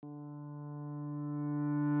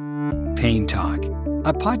Pain Talk,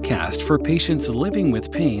 a podcast for patients living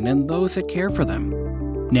with pain and those that care for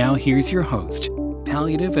them. Now here's your host,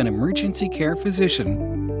 palliative and emergency care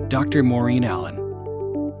physician, Dr. Maureen Allen.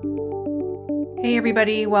 Hey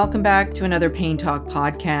everybody, welcome back to another Pain Talk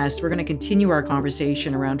podcast. We're going to continue our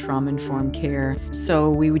conversation around trauma-informed care. So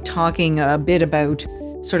we were talking a bit about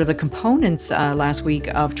sort of the components last week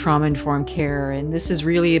of trauma-informed care, and this is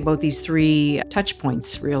really about these three touch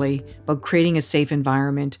points, really, about creating a safe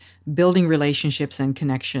environment, building relationships and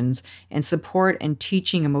connections, and support and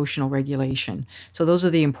teaching emotional regulation. So those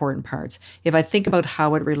are the important parts. If I think about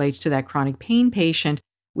how it relates to that chronic pain patient,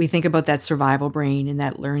 we think about that survival brain and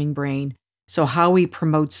that learning brain. So how we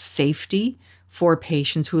promote safety for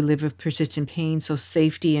patients who live with persistent pain. So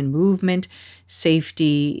safety in movement,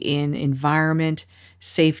 safety in environment,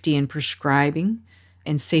 safety in prescribing,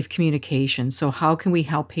 and safe communication. So how can we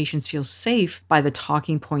help patients feel safe by the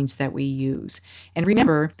talking points that we use? And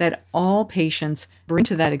remember that all patients bring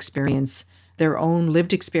to that experience their own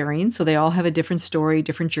lived experience. So they all have a different story,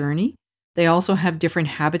 different journey. They also have different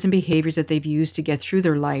habits and behaviors that they've used to get through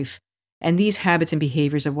their life. And these habits and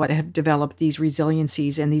behaviors are what have developed these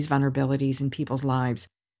resiliencies and these vulnerabilities in people's lives.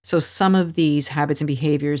 So some of these habits and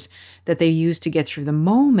behaviors that they use to get through the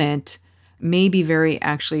moment may be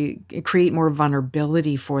actually create more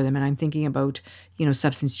vulnerability for them. And I'm thinking about,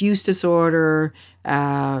 substance use disorder.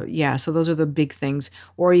 So those are the big things.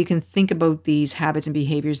 Or you can think about these habits and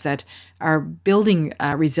behaviors that are building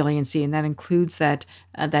resiliency, and that includes that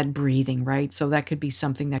breathing, right? So that could be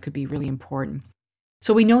something that could be really important.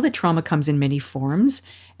 So we know that trauma comes in many forms,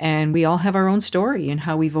 and we all have our own story and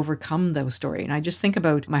how we've overcome those stories. And I just think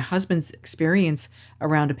about my husband's experience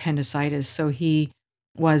around appendicitis. So he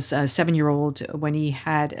was a 7-year-old when he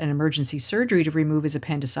had an emergency surgery to remove his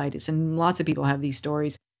appendicitis. And lots of people have these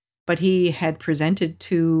stories. But he had presented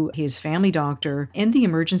to his family doctor in the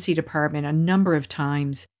emergency department a number of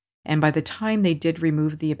times. And by the time they did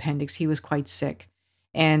remove the appendix, he was quite sick.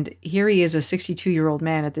 And here he is, a 62-year-old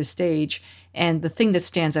man at this stage. And the thing that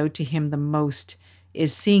stands out to him the most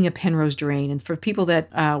is seeing a Penrose drain. And for people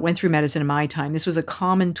that went through medicine in my time, this was a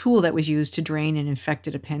common tool that was used to drain an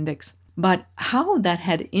infected appendix. But how that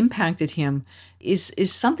had impacted him is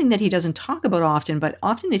something that he doesn't talk about often, but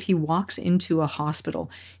often if he walks into a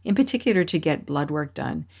hospital, in particular to get blood work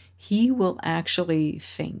done, he will actually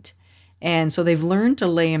faint. And so they've learned to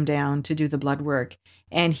lay him down to do the blood work.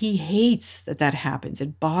 And he hates that happens.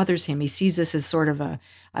 It bothers him. He sees this as sort of a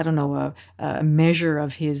measure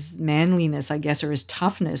of his manliness, I guess, or his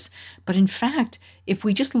toughness. But in fact, if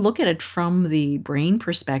we just look at it from the brain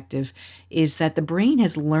perspective, is that the brain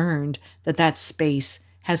has learned that space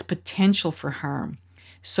has potential for harm.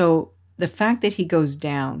 So the fact that he goes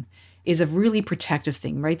down is a really protective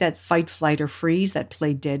thing, right? That fight, flight, or freeze, that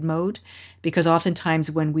play dead mode. Because oftentimes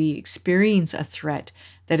when we experience a threat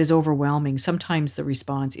that is overwhelming, sometimes the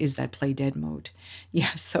response is that play dead mode.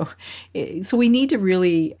 Yeah, so we need to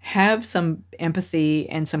really have some empathy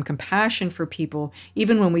and some compassion for people,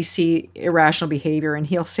 even when we see irrational behavior. And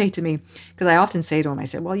he'll say to me, because I often say to him, I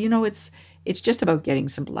said, well, it's just about getting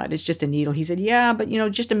some blood. It's just a needle. He said, yeah, but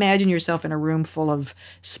just imagine yourself in a room full of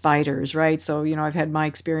spiders, right? So, I've had my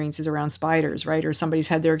experiences around spiders, right? Or somebody's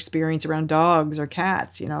had their experience around dogs or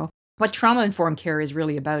cats, What trauma-informed care is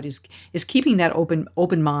really about is keeping that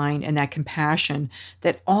open mind and that compassion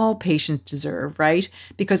that all patients deserve, right?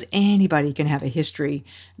 Because anybody can have a history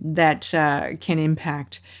that can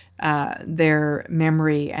impact their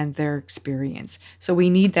memory and their experience. So we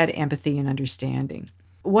need that empathy and understanding.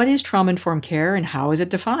 What is trauma-informed care and how is it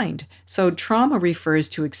defined? So trauma refers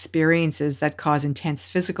to experiences that cause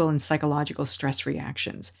intense physical and psychological stress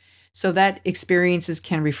reactions. So that experiences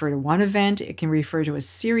can refer to one event, it can refer to a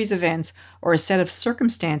series of events, or a set of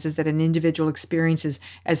circumstances that an individual experiences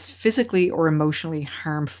as physically or emotionally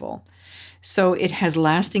harmful. So it has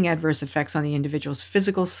lasting adverse effects on the individual's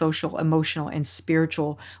physical, social, emotional, and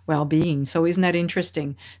spiritual well-being. So isn't that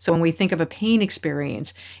interesting? So when we think of a pain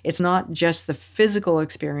experience, it's not just the physical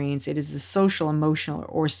experience, it is the social, emotional,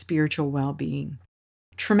 or spiritual well-being.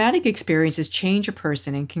 Traumatic experiences change a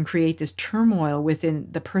person and can create this turmoil within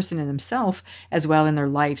the person and themselves as well in their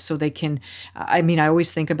life. So they can, I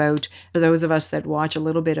always think about, for those of us that watch a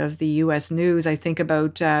little bit of the U.S. news, I think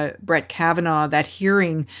about Brett Kavanaugh, that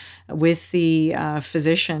hearing with the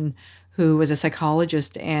physician who was a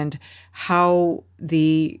psychologist, and how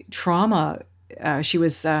the trauma, she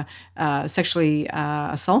was sexually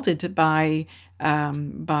assaulted by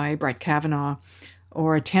Brett Kavanaugh,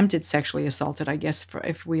 or attempted sexually assaulted, I guess,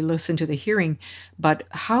 if we listen to the hearing. But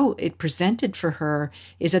how it presented for her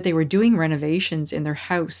is that they were doing renovations in their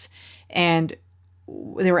house, and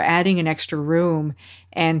they were adding an extra room,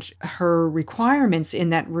 and her requirements in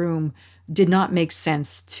that room did not make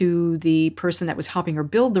sense to the person that was helping her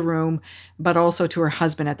build the room, but also to her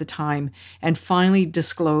husband at the time, and finally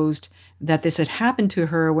disclosed that this had happened to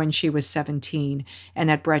her when she was 17 and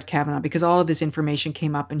that Brett Kavanaugh, because all of this information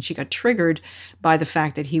came up and she got triggered by the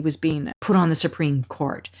fact that he was being put on the Supreme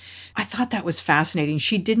Court. I thought that was fascinating.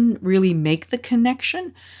 She didn't really make the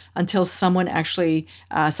connection until someone actually,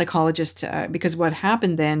 a psychologist, because what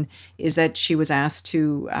happened then is that she was asked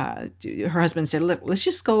to, her husband said, "Look, let's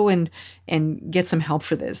just go and get some help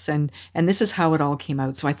for this," and this is how it all came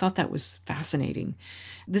out. So I thought that was fascinating.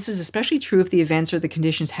 This is especially true if the events or the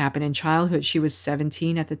conditions happen in childhood. She was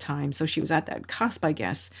 17 at the time, so she was at that cusp, I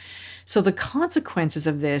guess. So the consequences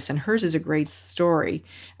of this, and hers is a great story,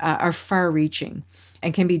 are far reaching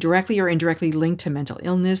and can be directly or indirectly linked to mental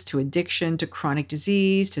illness, to addiction, to chronic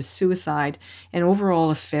disease, to suicide, and overall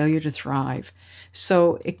a failure to thrive.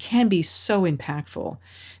 So it can be so impactful.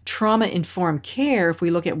 Trauma informed care, if we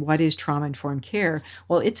look at what is trauma informed care,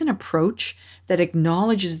 well, it's an approach that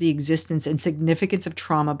acknowledges the existence and significance of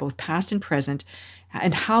trauma, both past and present,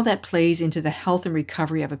 and how that plays into the health and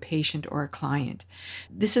recovery of a patient or a client.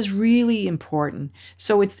 This is really important.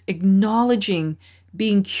 So it's acknowledging,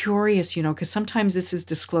 being curious, because sometimes this is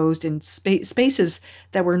disclosed in spaces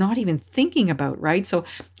that we're not even thinking about, right? So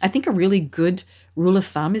I think a really good rule of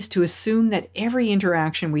thumb is to assume that every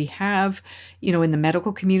interaction we have, in the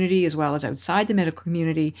medical community as well as outside the medical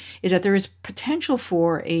community, is that there is potential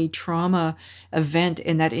for a trauma event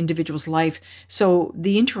in that individual's life. So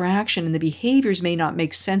the interaction and the behaviors may not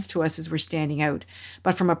make sense to us as we're standing out,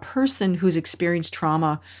 but from a person who's experienced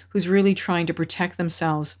trauma, who's really trying to protect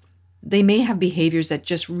themselves, they may have behaviors that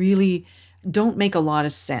just really don't make a lot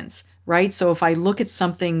of sense, right? So if I look at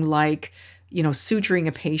something like, suturing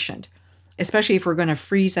a patient, especially if we're going to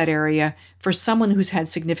freeze that area, for someone who's had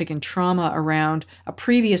significant trauma around a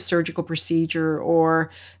previous surgical procedure or,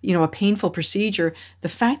 a painful procedure, the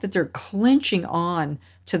fact that they're clenching on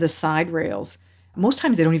to the side rails, most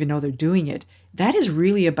times they don't even know they're doing it. That is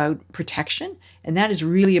really about protection, and that is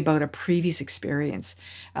really about a previous experience.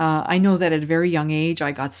 I know that at a very young age,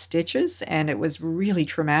 I got stitches, and it was really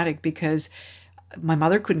traumatic because my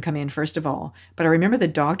mother couldn't come in, first of all. But I remember the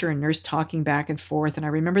doctor and nurse talking back and forth, and I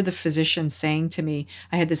remember the physician saying to me,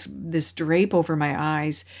 I had this drape over my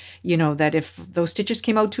eyes, that if those stitches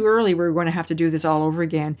came out too early, we were going to have to do this all over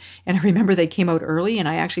again. And I remember they came out early, and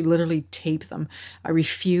I actually literally taped them. I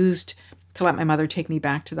refused to let my mother take me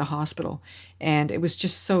back to the hospital. And it was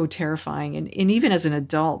just so terrifying. And even as an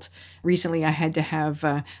adult, recently I had to have,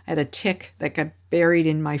 I had a tick that got buried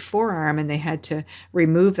in my forearm, and they had to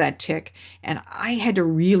remove that tick. And I had to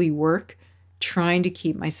really work trying to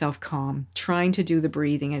keep myself calm, trying to do the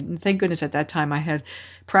breathing. And thank goodness at that time I had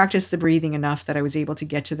practiced the breathing enough that I was able to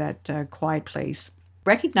get to that quiet place.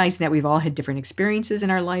 Recognizing that we've all had different experiences in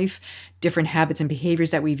our life, different habits and behaviors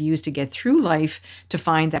that we've used to get through life to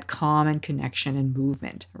find that calm and connection and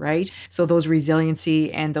movement, right? So those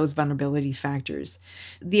resiliency and those vulnerability factors.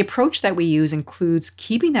 The approach that we use includes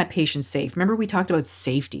keeping that patient safe. Remember, we talked about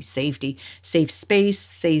safety, safe space,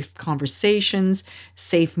 safe conversations,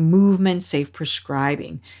 safe movement, safe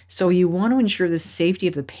prescribing. So you want to ensure the safety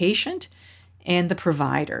of the patient and the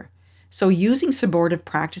provider. So using supportive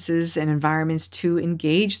practices and environments to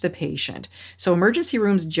engage the patient. So emergency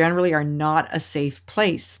rooms generally are not a safe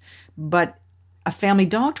place, but a family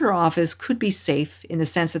doctor office could be safe in the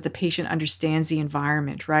sense that the patient understands the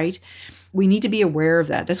environment, right? We need to be aware of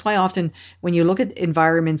that. That's why often when you look at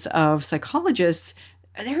environments of psychologists,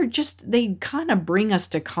 they kind of bring us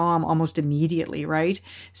to calm almost immediately, right?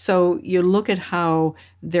 So you look at how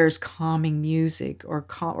there's calming music or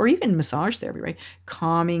even massage therapy, right?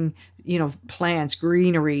 Calming, plants,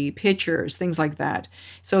 greenery, pictures, things like that.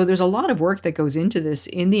 So there's a lot of work that goes into this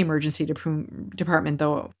in the emergency department,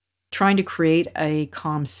 though, trying to create a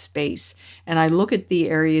calm space. And I look at the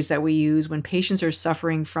areas that we use when patients are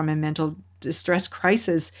suffering from a mental distress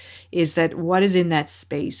crisis, is that what is in that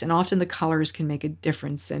space? And often the colors can make a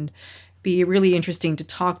difference, and be really interesting to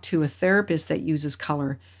talk to a therapist that uses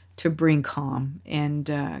color to bring calm and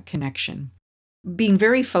connection. Being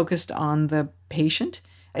very focused on the patient,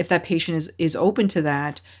 if that patient is open to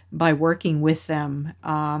that, by working with them,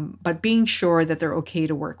 but being sure that they're okay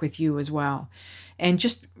to work with you as well. And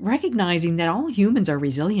just recognizing that all humans are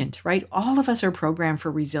resilient, right? All of us are programmed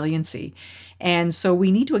for resiliency. And so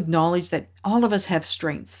we need to acknowledge that all of us have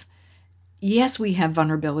strengths. Yes, we have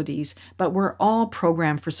vulnerabilities, but we're all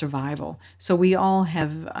programmed for survival. So we all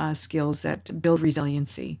have skills that build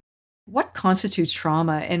resiliency. what constitutes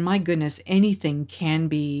trauma? And my goodness, anything can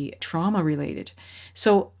be trauma related.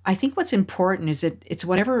 So I think what's important is that it's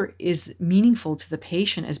whatever is meaningful to the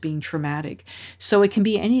patient as being traumatic. So it can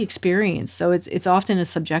be any experience. So it's often a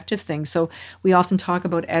subjective thing. So we often talk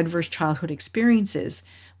about adverse childhood experiences.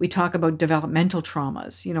 We talk about developmental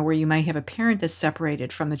traumas, where you might have a parent that's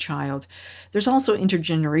separated from the child. There's also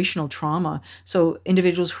intergenerational trauma. So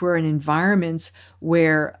individuals who are in environments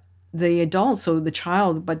where the adult, so the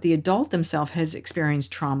child, but the adult themselves has experienced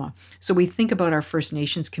trauma. So we think about our First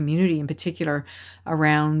Nations community in particular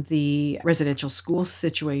around the residential school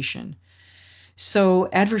situation. So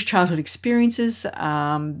adverse childhood experiences,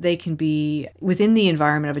 they can be within the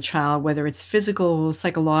environment of a child, whether it's physical,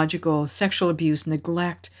 psychological, sexual abuse,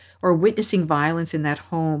 neglect, or witnessing violence in that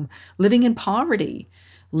home, living in poverty,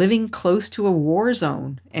 living close to a war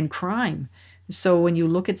zone and crime. So when you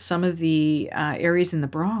look at some of the areas in the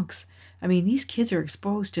Bronx, I mean, these kids are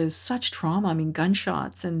exposed to such trauma. I mean,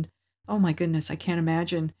 gunshots and oh my goodness, I can't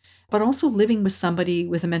imagine. But also living with somebody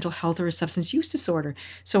with a mental health or a substance use disorder.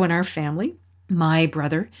 So in our family, my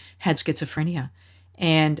brother had schizophrenia.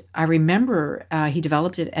 And I remember he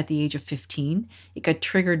developed it at the age of 15. It got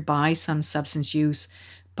triggered by some substance use.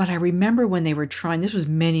 But I remember when they were trying, this was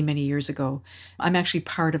many, many years ago. I'm actually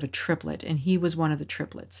part of a triplet, and he was one of the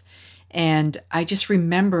triplets. And I just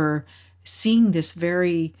remember seeing this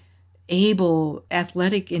very able,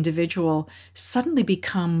 athletic individual suddenly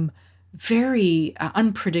become very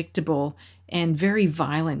unpredictable and very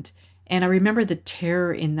violent. And I remember the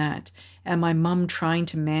terror in that and my mom trying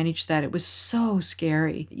to manage that. It was so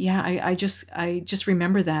scary. Yeah, I just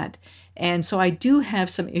remember that. And so I do have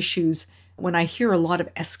some issues when I hear a lot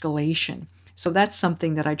of escalation. So that's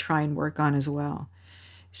something that I try and work on as well.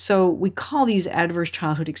 So we call these adverse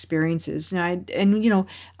childhood experiences.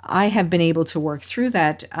 I have been able to work through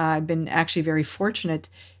that. I've been actually very fortunate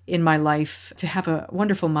in my life to have a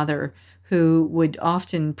wonderful mother who would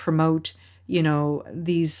often promote,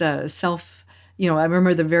 these self. I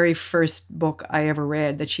remember the very first book I ever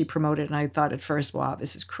read that she promoted, and I thought at first, wow,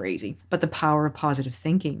 this is crazy. But the power of positive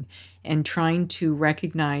thinking and trying to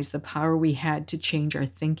recognize the power we had to change our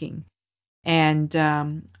thinking. And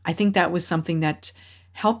I think that was something that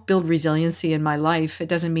helped build resiliency in my life. It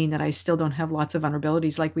doesn't mean that I still don't have lots of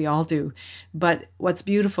vulnerabilities like we all do. But what's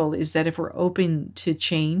beautiful is that if we're open to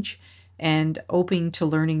change and open to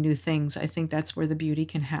learning new things, I think that's where the beauty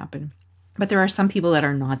can happen. But there are some people that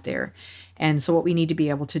are not there. And so what we need to be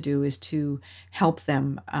able to do is to help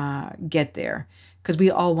them get there. Because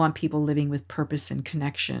we all want people living with purpose and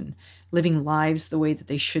connection, living lives the way that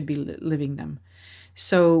they should be living them.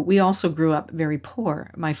 So we also grew up very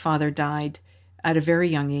poor. My father died at a very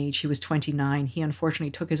young age. He was 29. He unfortunately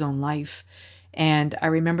took his own life. And I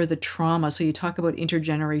remember the trauma. So you talk about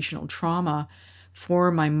intergenerational trauma for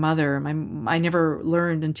my mother. I never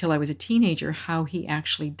learned until I was a teenager how he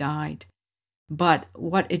actually died. But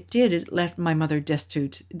what it did is it left my mother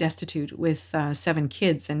destitute with 7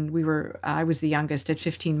 kids, and I was the youngest at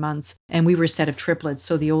 15 months, and we were a set of triplets.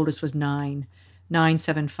 So the oldest was 9,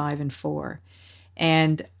 7, 5, and 4.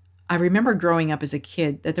 And I remember growing up as a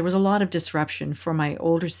kid that there was a lot of disruption for my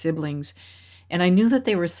older siblings. And I knew that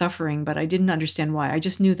they were suffering, but I didn't understand why. I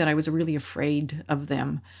just knew that I was really afraid of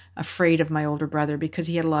them, afraid of my older brother because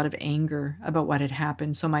he had a lot of anger about what had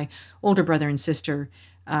happened. So my older brother and sister,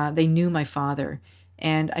 they knew my father.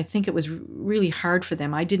 And I think it was really hard for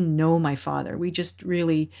them. I didn't know my father. We just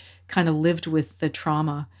really kind of lived with the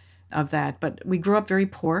trauma of that. But we grew up very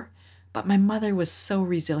poor. But my mother was so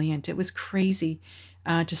resilient. It was crazy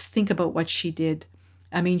to think about what she did.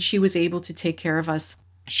 I mean, she was able to take care of us.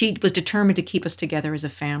 She was determined to keep us together as a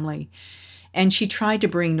family. And she tried to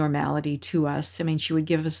bring normality to us. I mean, she would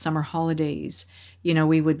give us summer holidays.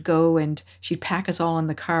 We would go and she'd pack us all in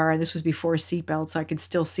the car. This was before seatbelts. I could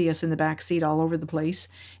still see us in the back seat all over the place,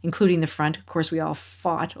 including the front. Of course, we all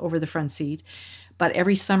fought over the front seat. But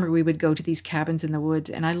every summer we would go to these cabins in the woods.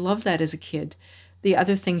 And I loved that as a kid. The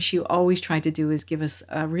other thing she always tried to do is give us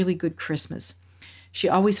a really good Christmas. She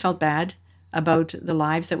always felt bad about the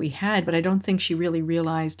lives that we had, but I don't think she really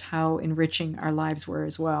realized how enriching our lives were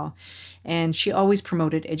as well. And she always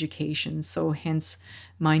promoted education, so hence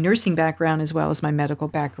my nursing background as well as my medical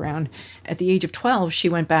background. At the age of 12, she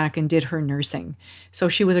went back and did her nursing. So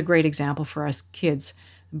she was a great example for us kids.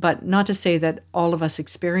 But not to say that all of us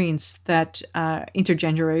experienced that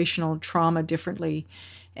intergenerational trauma differently.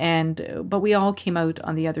 But we all came out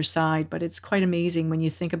on the other side. But it's quite amazing when you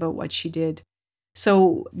think about what she did.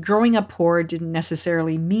 So growing up poor didn't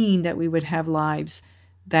necessarily mean that we would have lives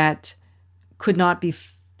that could not be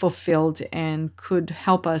fulfilled and could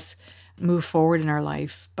help us move forward in our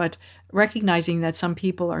life. But recognizing that some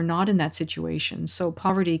people are not in that situation. So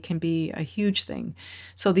poverty can be a huge thing.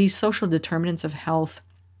 So these social determinants of health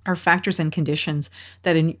are factors and conditions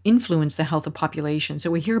that influence the health of population. So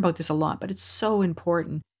we hear about this a lot, but it's so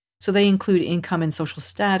important. So they include income and social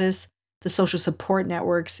status, the social support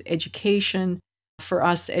networks, education. For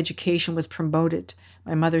us, education was promoted.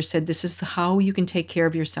 My mother said, this is how you can take care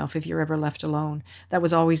of yourself if you're ever left alone. That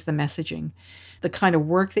was always the messaging. The kind of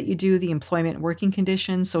work that you do, the employment and working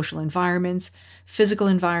conditions, social environments, physical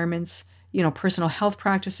environments, personal health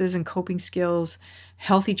practices and coping skills,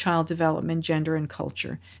 healthy child development, gender, and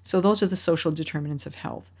culture. So those are the social determinants of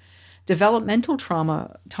health. Developmental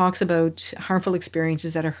trauma talks about harmful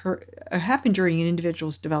experiences that happen during an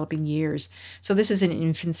individual's developing years. So this is in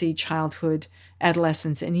infancy, childhood,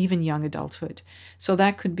 adolescence, and even young adulthood. So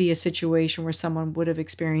that could be a situation where someone would have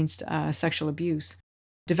experienced sexual abuse.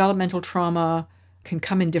 Developmental trauma can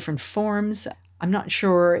come in different forms. I'm not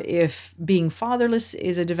sure if being fatherless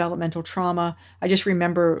is a developmental trauma. I just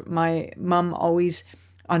remember my mom always,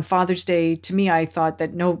 on Father's Day, to me, I thought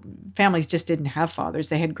that no, families just didn't have fathers,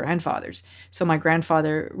 they had grandfathers. So my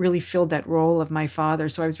grandfather really filled that role of my father.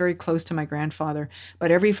 So I was very close to my grandfather. But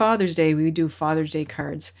every Father's Day, we would do Father's Day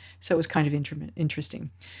cards. So it was kind of interesting.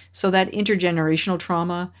 So that intergenerational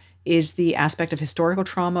trauma is the aspect of historical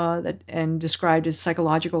trauma and described as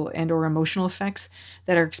psychological and or emotional effects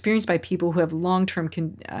that are experienced by people who have long-term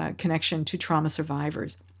connection to trauma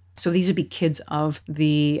survivors. So these would be kids of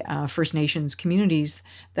the First Nations communities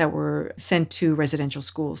that were sent to residential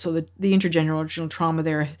schools. So the intergenerational trauma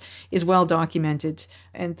there is well documented,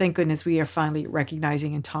 and thank goodness we are finally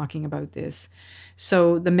recognizing and talking about this.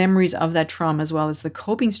 So the memories of that trauma, as well as the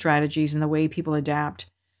coping strategies and the way people adapt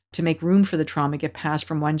to make room for the trauma, get passed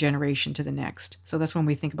from one generation to the next. So that's when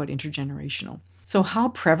we think about intergenerational. So how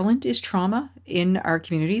prevalent is trauma in our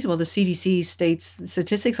communities? Well, the CDC states the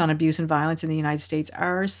statistics on abuse and violence in the United States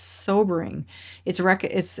are sobering. It's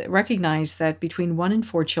recognized that between 1 and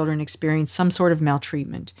 4 children experience some sort of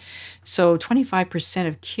maltreatment. So 25%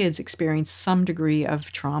 of kids experience some degree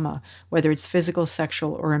of trauma, whether it's physical,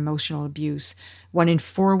 sexual, or emotional abuse. 1 in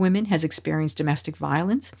 4 women has experienced domestic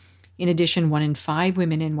violence. In addition, 1 in 5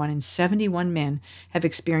 women and 1 in 71 men have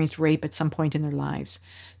experienced rape at some point in their lives.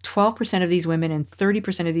 12% of these women and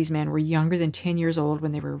 30% of these men were younger than 10 years old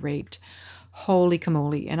when they were raped. Holy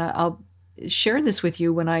camole. And I'll share this with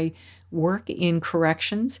you when I work in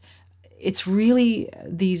corrections. It's really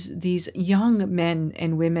these young men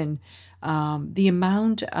and women, the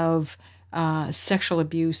amount of sexual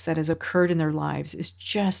abuse that has occurred in their lives is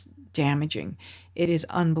just damaging. It is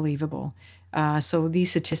unbelievable. So these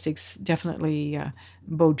statistics definitely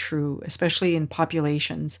bode true, especially in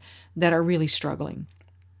populations that are really struggling.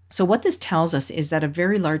 So what this tells us is that a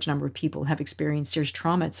very large number of people have experienced serious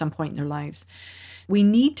trauma at some point in their lives. We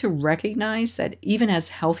need to recognize that even as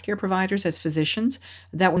healthcare providers, as physicians,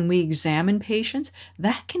 that when we examine patients,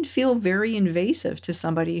 that can feel very invasive to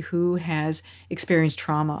somebody who has experienced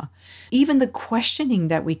trauma. Even the questioning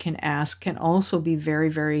that we can ask can also be very,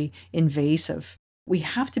 very invasive. We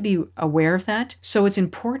have to be aware of that. So it's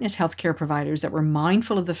important as healthcare providers that we're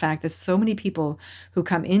mindful of the fact that so many people who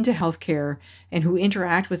come into healthcare and who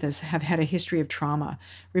interact with us have had a history of trauma.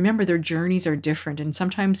 Remember, their journeys are different. And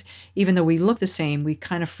sometimes, even though we look the same, we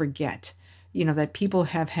kind of forget, that people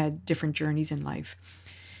have had different journeys in life.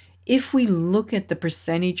 If we look at the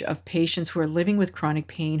percentage of patients who are living with chronic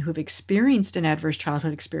pain who've experienced an adverse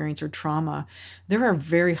childhood experience or trauma, there are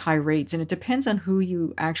very high rates, and it depends on who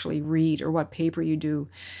you actually read or what paper you do.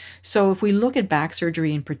 So if we look at back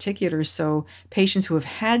surgery in particular, so patients who have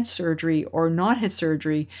had surgery or not had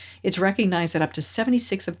surgery, it's recognized that up to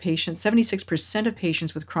 76% of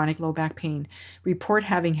patients with chronic low back pain report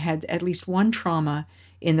having had at least one trauma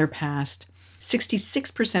in their past.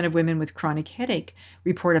 66% of women with chronic headache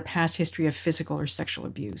report a past history of physical or sexual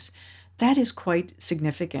abuse. That is quite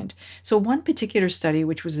significant. So one particular study,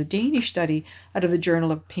 which was a Danish study out of the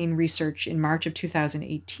Journal of Pain Research in March of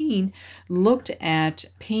 2018, looked at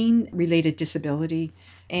pain-related disability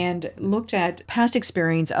and looked at past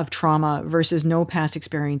experience of trauma versus no past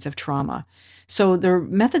experience of trauma. So the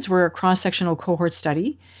methods were a cross-sectional cohort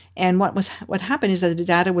study, and what happened is that the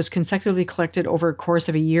data was consecutively collected over a course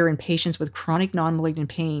of a year in patients with chronic non-malignant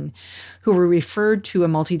pain who were referred to a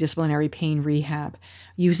multidisciplinary pain rehab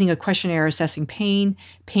using a questionnaire assessing pain,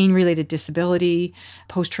 pain-related disability,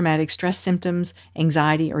 post-traumatic stress symptoms,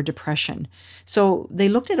 anxiety, or depression. So they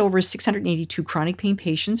looked at over 682 chronic pain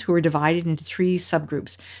patients who were divided into 3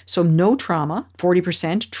 subgroups. So no trauma,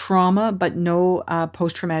 40%, trauma but no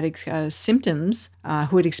post-traumatic symptoms, symptoms,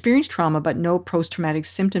 who had experienced trauma but no post-traumatic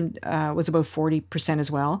symptom, was about 40%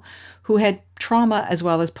 as well. Who had trauma as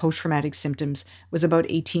well as post-traumatic symptoms was about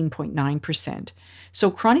 18.9%.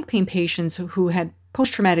 So chronic pain patients who had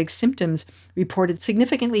post-traumatic symptoms reported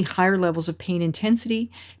significantly higher levels of pain intensity,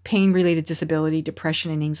 pain-related disability,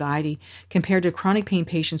 depression, and anxiety compared to chronic pain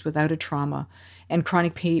patients without a trauma and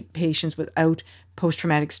chronic patients without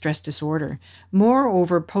post-traumatic stress disorder.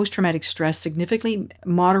 Moreover, post-traumatic stress significantly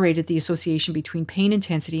moderated the association between pain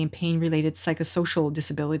intensity and pain-related psychosocial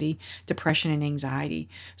disability, depression, and anxiety.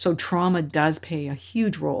 So trauma does play a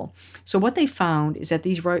huge role. So what they found is that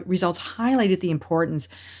these results highlighted the importance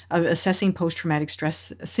of assessing post-traumatic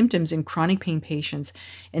stress symptoms in chronic pain patients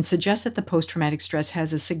and suggest that the post-traumatic stress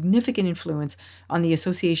has a significant influence on the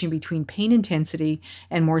association between pain intensity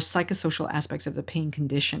and more psychosocial aspects of the pain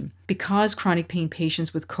condition. Because chronic pain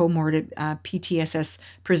patients with comorbid PTSS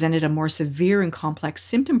presented a more severe and complex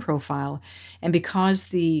symptom profile, and because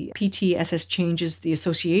the PTSS changes the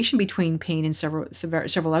association between pain and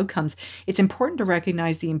several outcomes, it's important to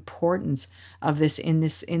recognize the importance of this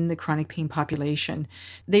in the chronic pain population.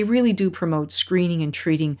 They really do promote screening and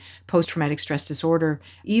treating post-traumatic stress disorder,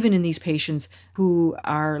 even in these patients who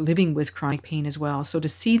are living with chronic pain as well. So to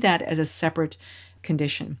see that as a separate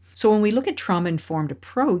condition. So when we look at trauma-informed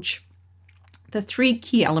approach, the three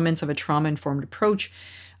key elements of a trauma-informed approach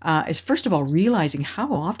is, first of all, realizing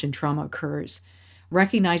how often trauma occurs,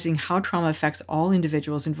 recognizing how trauma affects all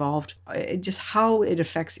individuals involved, just how it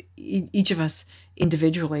affects each of us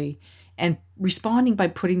individually, and responding by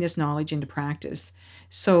putting this knowledge into practice.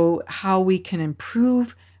 So how we can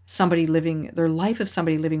improve their life of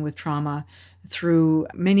somebody living with trauma through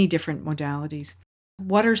many different modalities.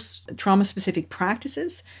 What are trauma-specific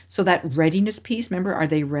practices? So that readiness piece, remember, are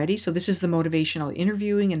they ready? So this is the motivational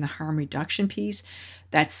interviewing and the harm reduction piece.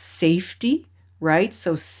 That's safety, right?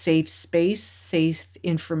 So safe space, safe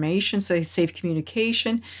information, so safe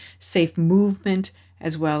communication, safe movement,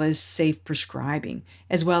 as well as safe prescribing,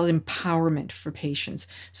 as well as empowerment for patients.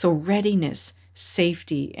 So readiness,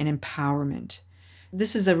 safety, and empowerment.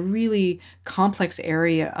 This is a really complex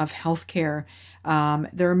area of healthcare.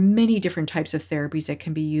 There are many different types of therapies that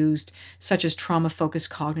can be used, such as trauma-focused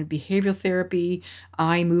cognitive behavioral therapy,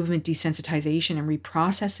 eye movement desensitization and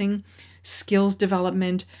reprocessing, skills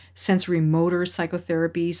development, sensory motor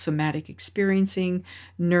psychotherapy, somatic experiencing,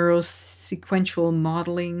 neurosequential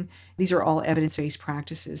modeling. These are all evidence-based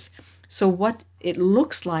practices. So what it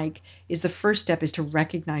looks like is the first step is to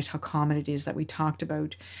recognize how common it is that we talked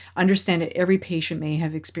about. Understand that every patient may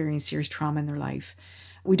have experienced serious trauma in their life.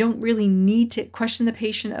 We don't really need to question the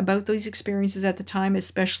patient about those experiences at the time,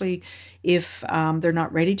 especially if they're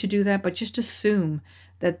not ready to do that, but just assume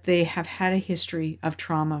that they have had a history of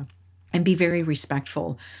trauma and be very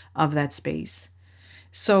respectful of that space.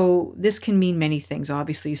 So this can mean many things,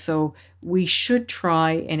 obviously. So we should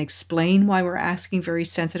try and explain why we're asking very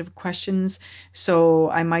sensitive questions. So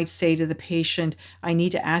I might say to the patient, I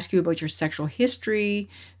need to ask you about your sexual history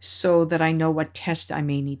so that I know what test I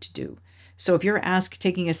may need to do. So if you're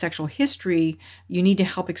taking a sexual history, you need to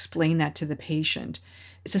help explain that to the patient.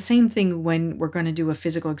 It's the same thing when we're going to do a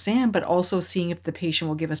physical exam, but also seeing if the patient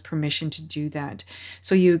will give us permission to do that.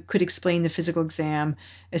 So you could explain the physical exam,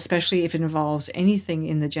 especially if it involves anything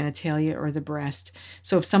in the genitalia or the breast.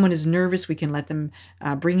 So if someone is nervous, we can let them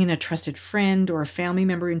bring in a trusted friend or a family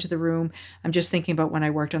member into the room. I'm just thinking about when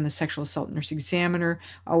I worked on the sexual assault nurse examiner,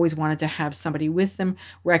 I always wanted to have somebody with them,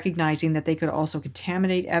 recognizing that they could also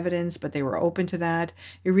contaminate evidence, but they were open to that.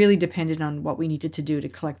 It really depended on what we needed to do to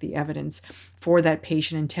collect the evidence for that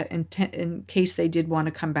patient in case they did want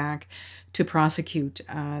to come back to prosecute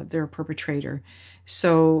their perpetrator.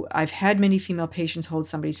 So I've had many female patients hold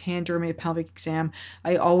somebody's hand during my pelvic exam.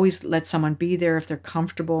 I always let someone be there if they're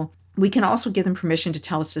comfortable. We can also give them permission to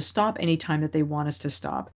tell us to stop anytime that they want us to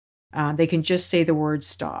stop. They can just say the word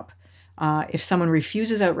stop. If someone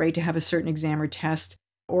refuses outright to have a certain exam or test,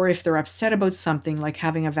 or if they're upset about something like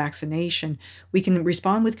having a vaccination, we can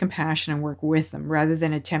respond with compassion and work with them rather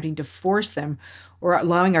than attempting to force them or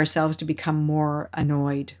allowing ourselves to become more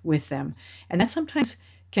annoyed with them. And that sometimes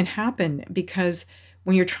can happen because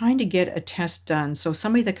when you're trying to get a test done, so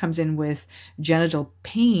somebody that comes in with genital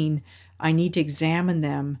pain, I need to examine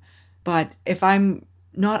them. But if I'm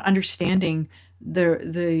not understanding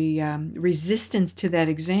the resistance to that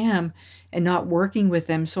exam and not working with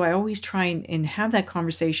them. So I always try and have that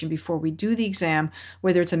conversation before we do the exam,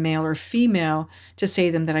 whether it's a male or female, to say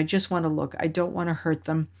to them that I just want to look. I don't want to hurt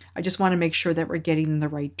them. I just want to make sure that we're getting them the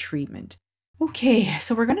right treatment. Okay,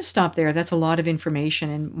 so we're going to stop there. That's a lot of information.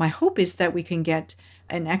 And my hope is that we can get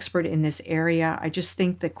an expert in this area. I just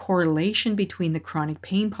think the correlation between the chronic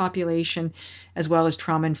pain population as well as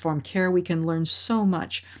trauma-informed care, we can learn so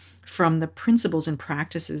much from the principles and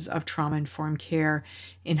practices of trauma-informed care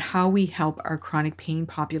in how we help our chronic pain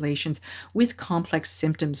populations with complex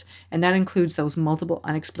symptoms. And that includes those multiple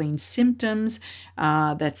unexplained symptoms,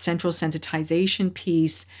 that central sensitization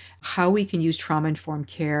piece, how we can use trauma-informed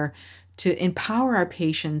care to empower our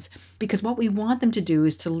patients, because what we want them to do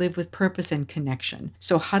is to live with purpose and connection.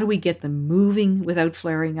 So how do we get them moving without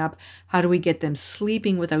flaring up? How do we get them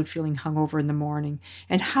sleeping without feeling hungover in the morning?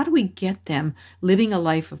 And how do we get them living a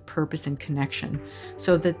life of purpose and connection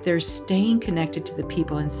so that they're staying connected to the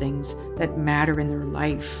people and things that matter in their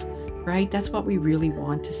life, right? That's what we really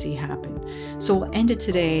want to see happen. So we'll end it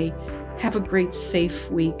today. Have a great,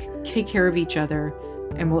 safe week. Take care of each other,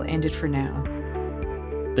 and we'll end it for now.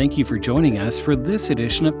 Thank you for joining us for this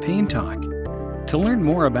edition of Pain Talk. To learn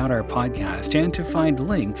more about our podcast and to find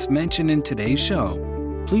links mentioned in today's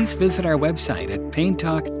show, please visit our website at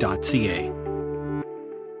paintalk.ca.